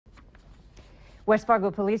West Fargo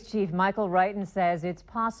Police Chief Michael Wrighton says it's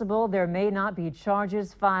possible there may not be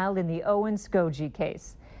charges filed in the Owen Skodje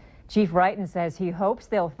case. Chief Wrighton says he hopes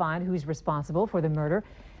they'll find who's responsible for the murder,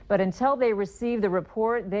 but until they receive the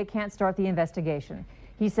report, they can't start the investigation.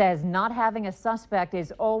 He says not having a suspect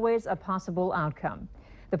is always a possible outcome.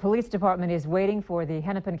 The police department is waiting for the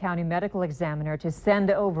Hennepin County medical examiner to send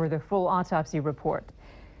over the full autopsy report.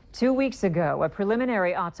 2 weeks ago, a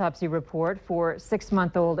preliminary autopsy report for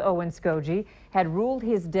 6-month-old Owen Skodje had ruled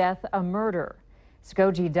his death a murder.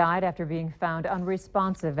 Skodje died after being found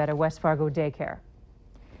unresponsive at a West Fargo daycare.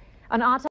 An autopsy